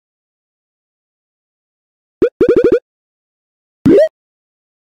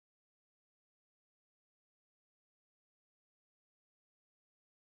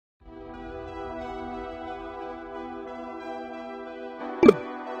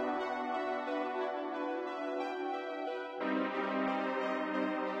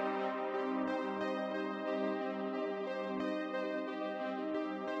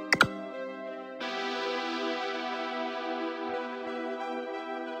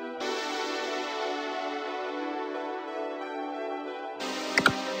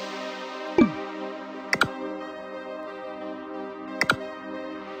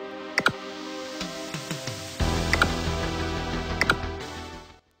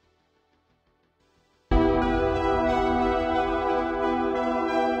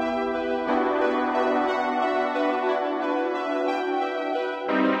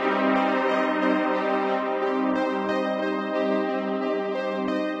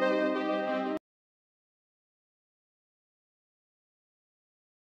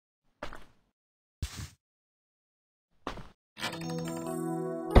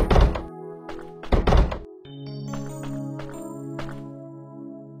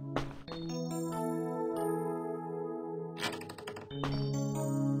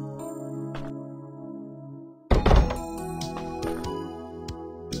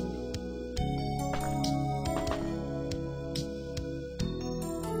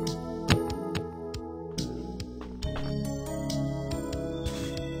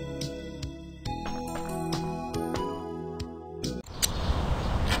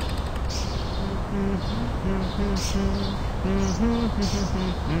Hey,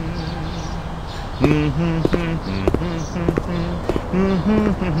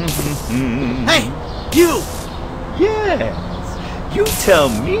 you! Yes, you tell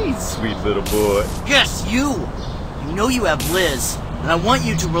me, sweet little boy. Yes, you! You know you have Liz, and I want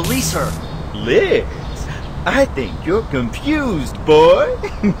you to release her. Liz? I think you're confused, boy.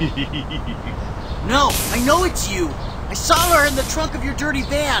 No, I know it's you. I saw her in the trunk of your dirty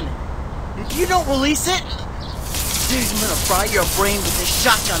van. If you don't release it, I'm gonna fry your brain with this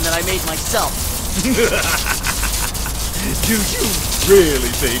shotgun that I made myself. Do you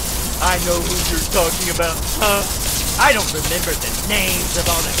really think I know who you're talking about, huh? I don't remember the names of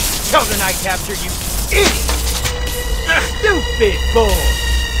all the children I captured, you idiot! Stupid boy!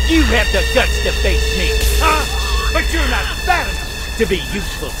 You have the guts to face me, huh? But you're not fat enough to be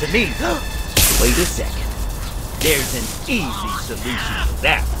useful to me. Wait a second. There's an easy solution to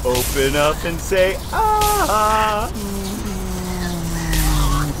that. Open up and say, ah.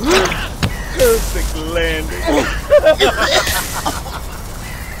 Perfect landing.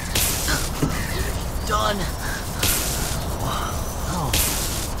 Done. Oh,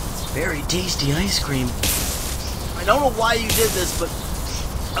 it's very tasty ice cream. I don't know why you did this, but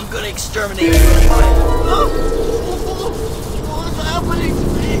I'm gonna exterminate you anyway. What's happening to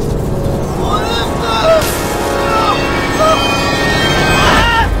me? What is this?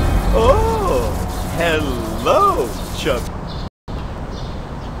 Oh, hello, Chuck.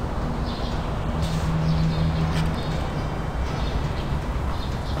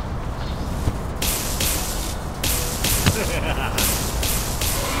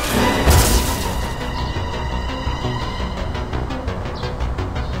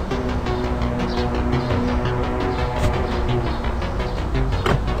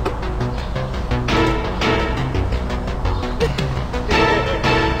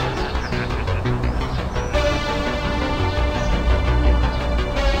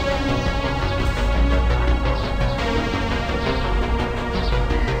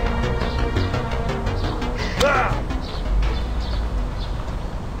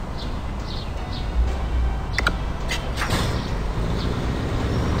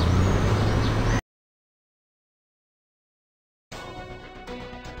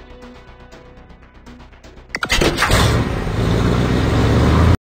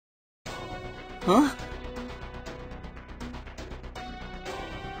 Huh?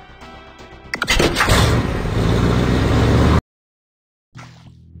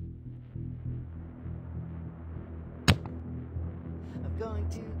 I'm going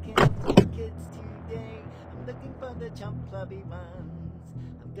to Kentucky Kids today. I'm looking for the chump clubby ones.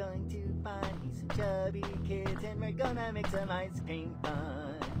 I'm going to find me some chubby kids, and we're gonna make some ice cream fun.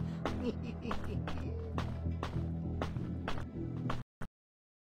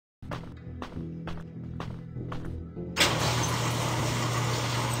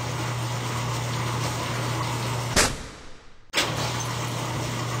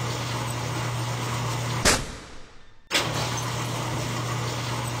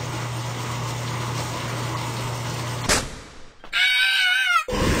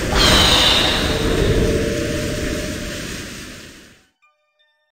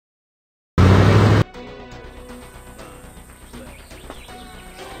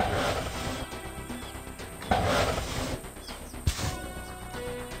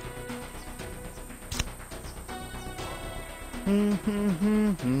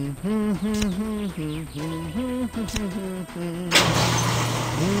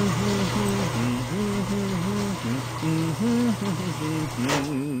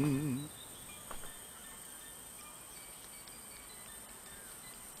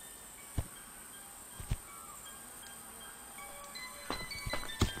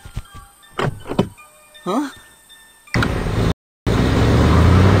 Huh?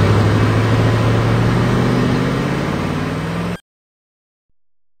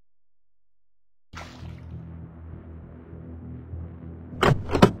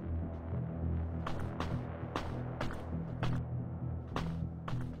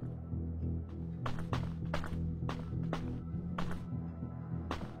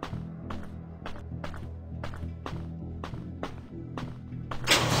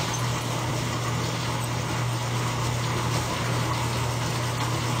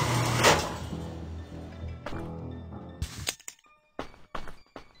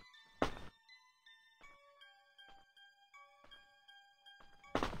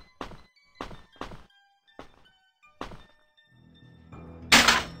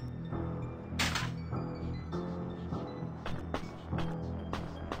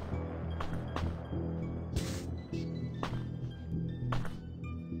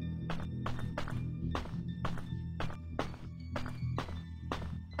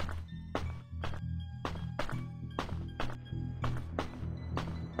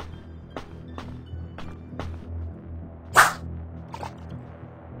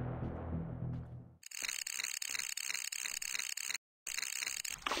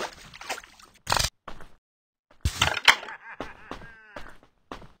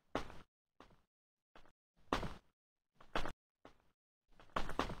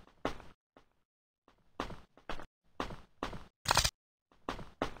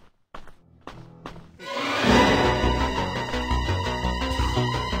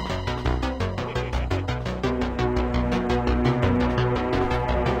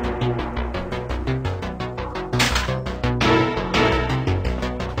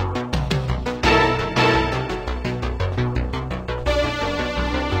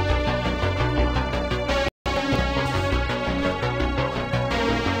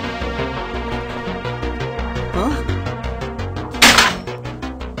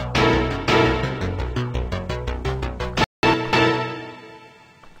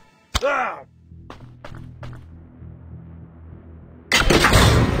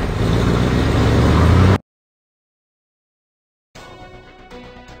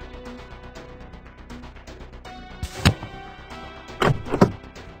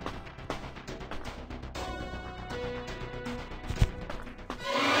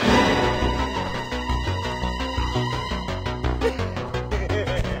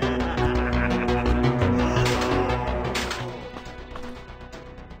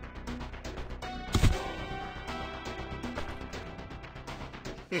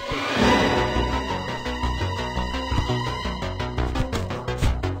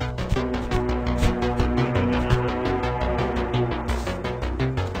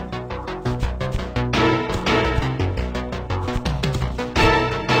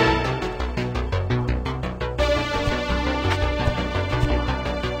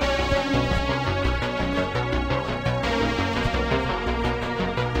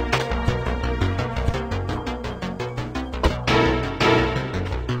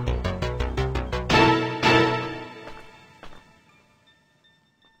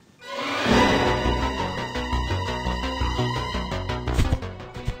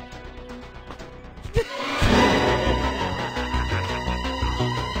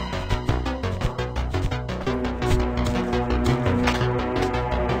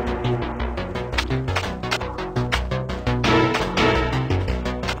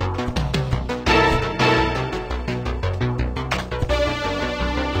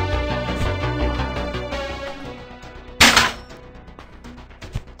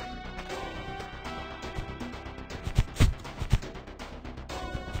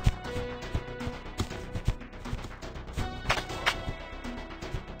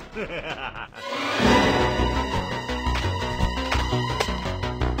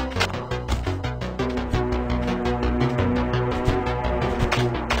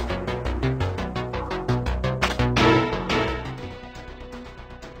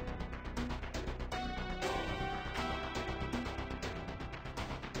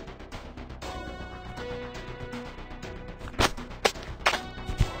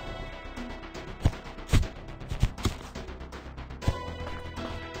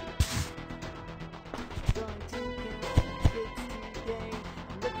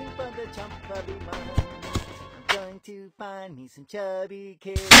 To find me some chubby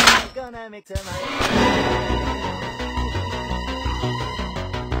kids, I'm gonna make some ice.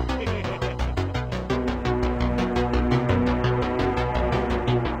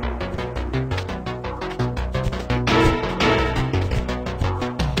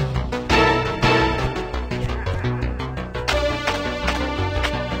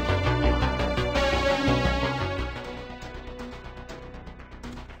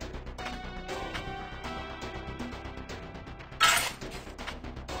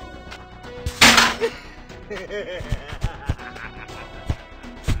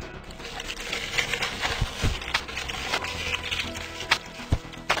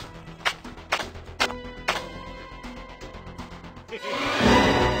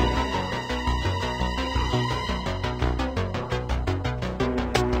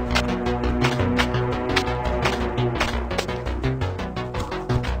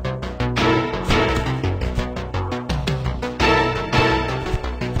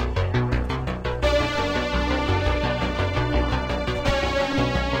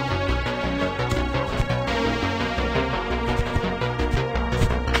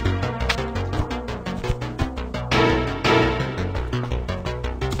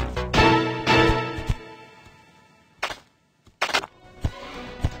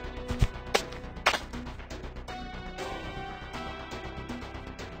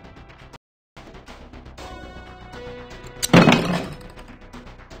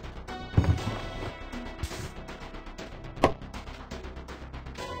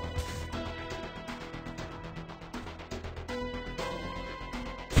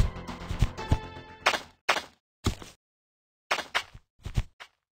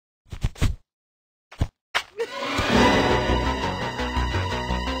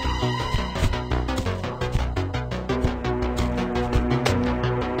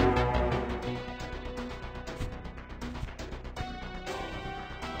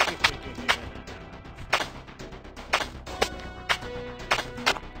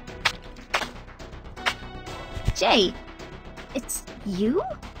 Jay, it's you?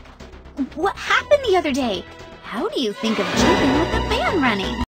 What happened the other day? How do you think of jumping with the van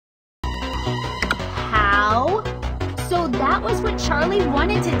running? How? So that was what Charlie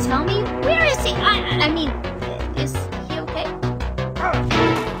wanted to tell me? Where is he? I mean, is he okay?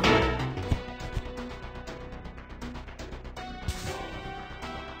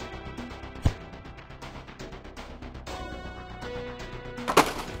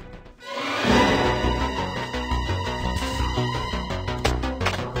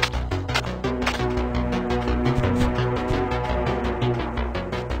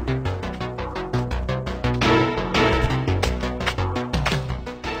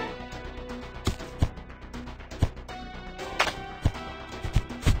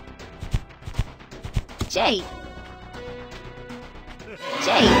 Jay.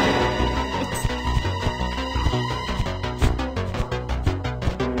 Jay. It's...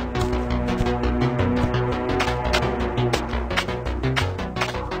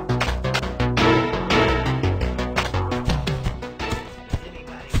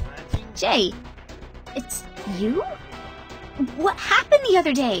 Jay. It's you? What happened the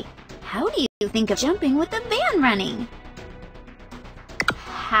other day? How do you think of jumping with the van running?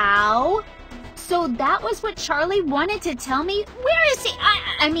 How? So that was what Charlie wanted to tell me? Where is he?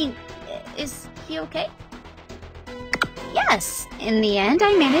 I mean, is he okay? Yes, in the end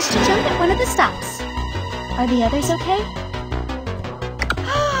I managed to jump at one of the stops. Are the others okay?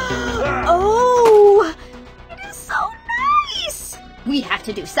 Oh! It is so nice! We have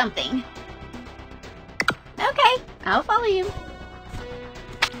to do something. Okay, I'll follow you.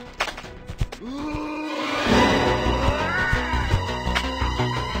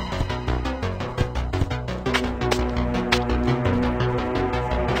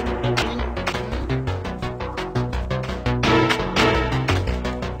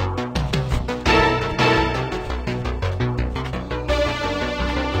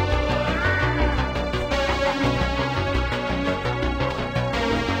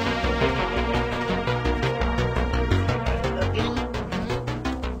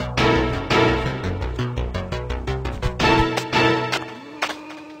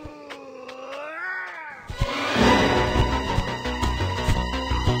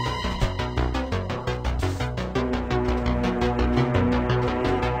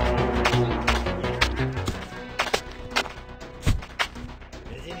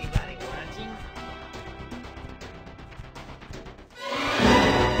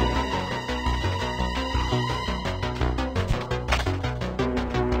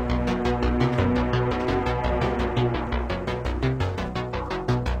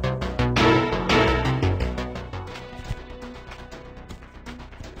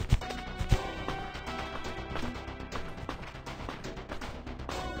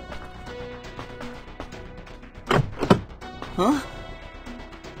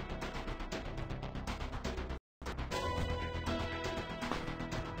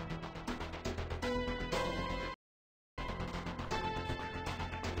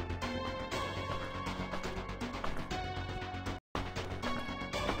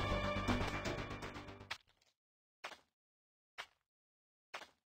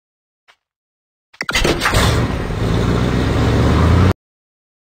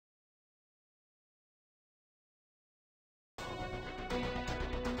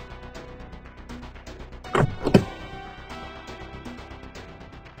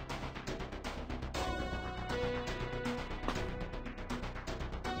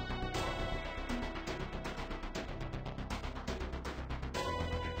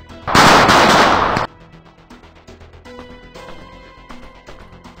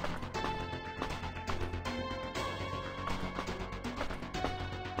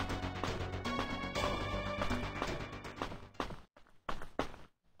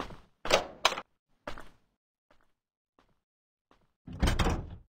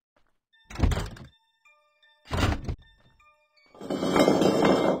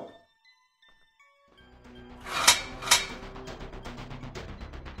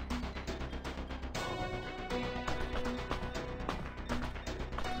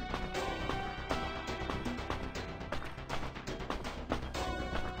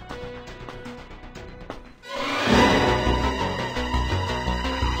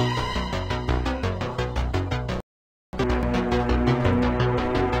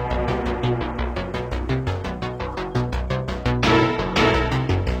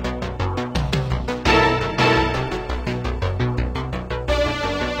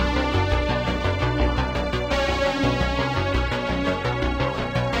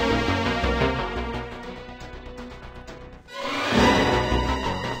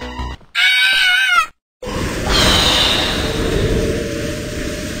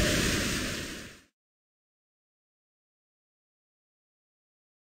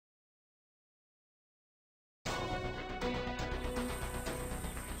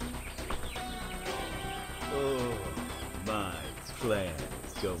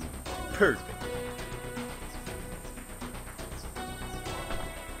 going perfect.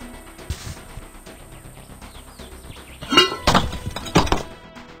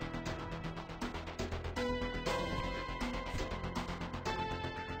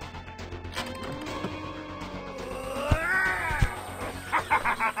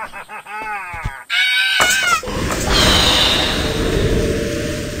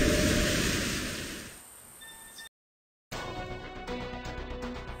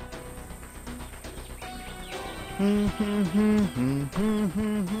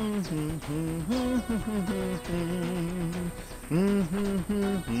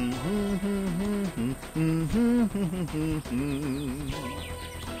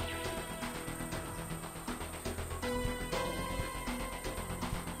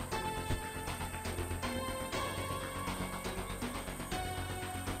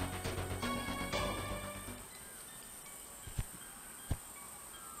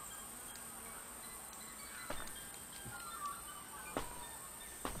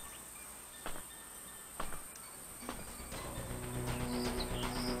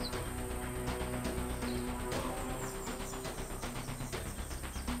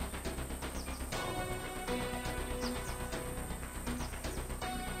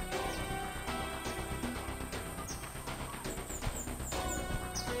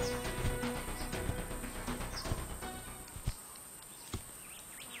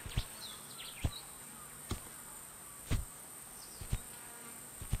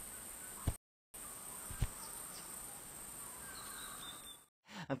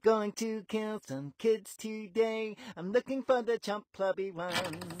 I'm going to kill some kids today. I'm looking for the chump clubby ones.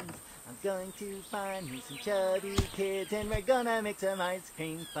 I'm going to find me some chubby kids and we're gonna make some ice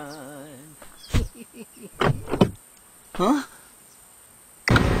cream fun. Huh?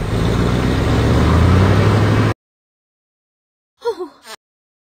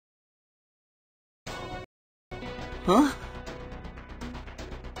 Huh?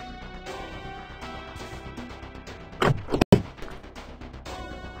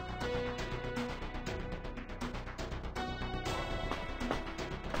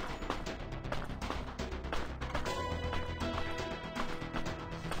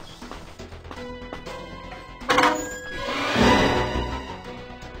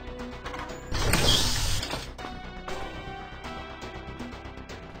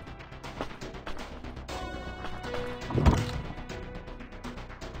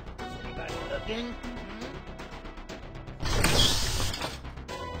 Anybody looking?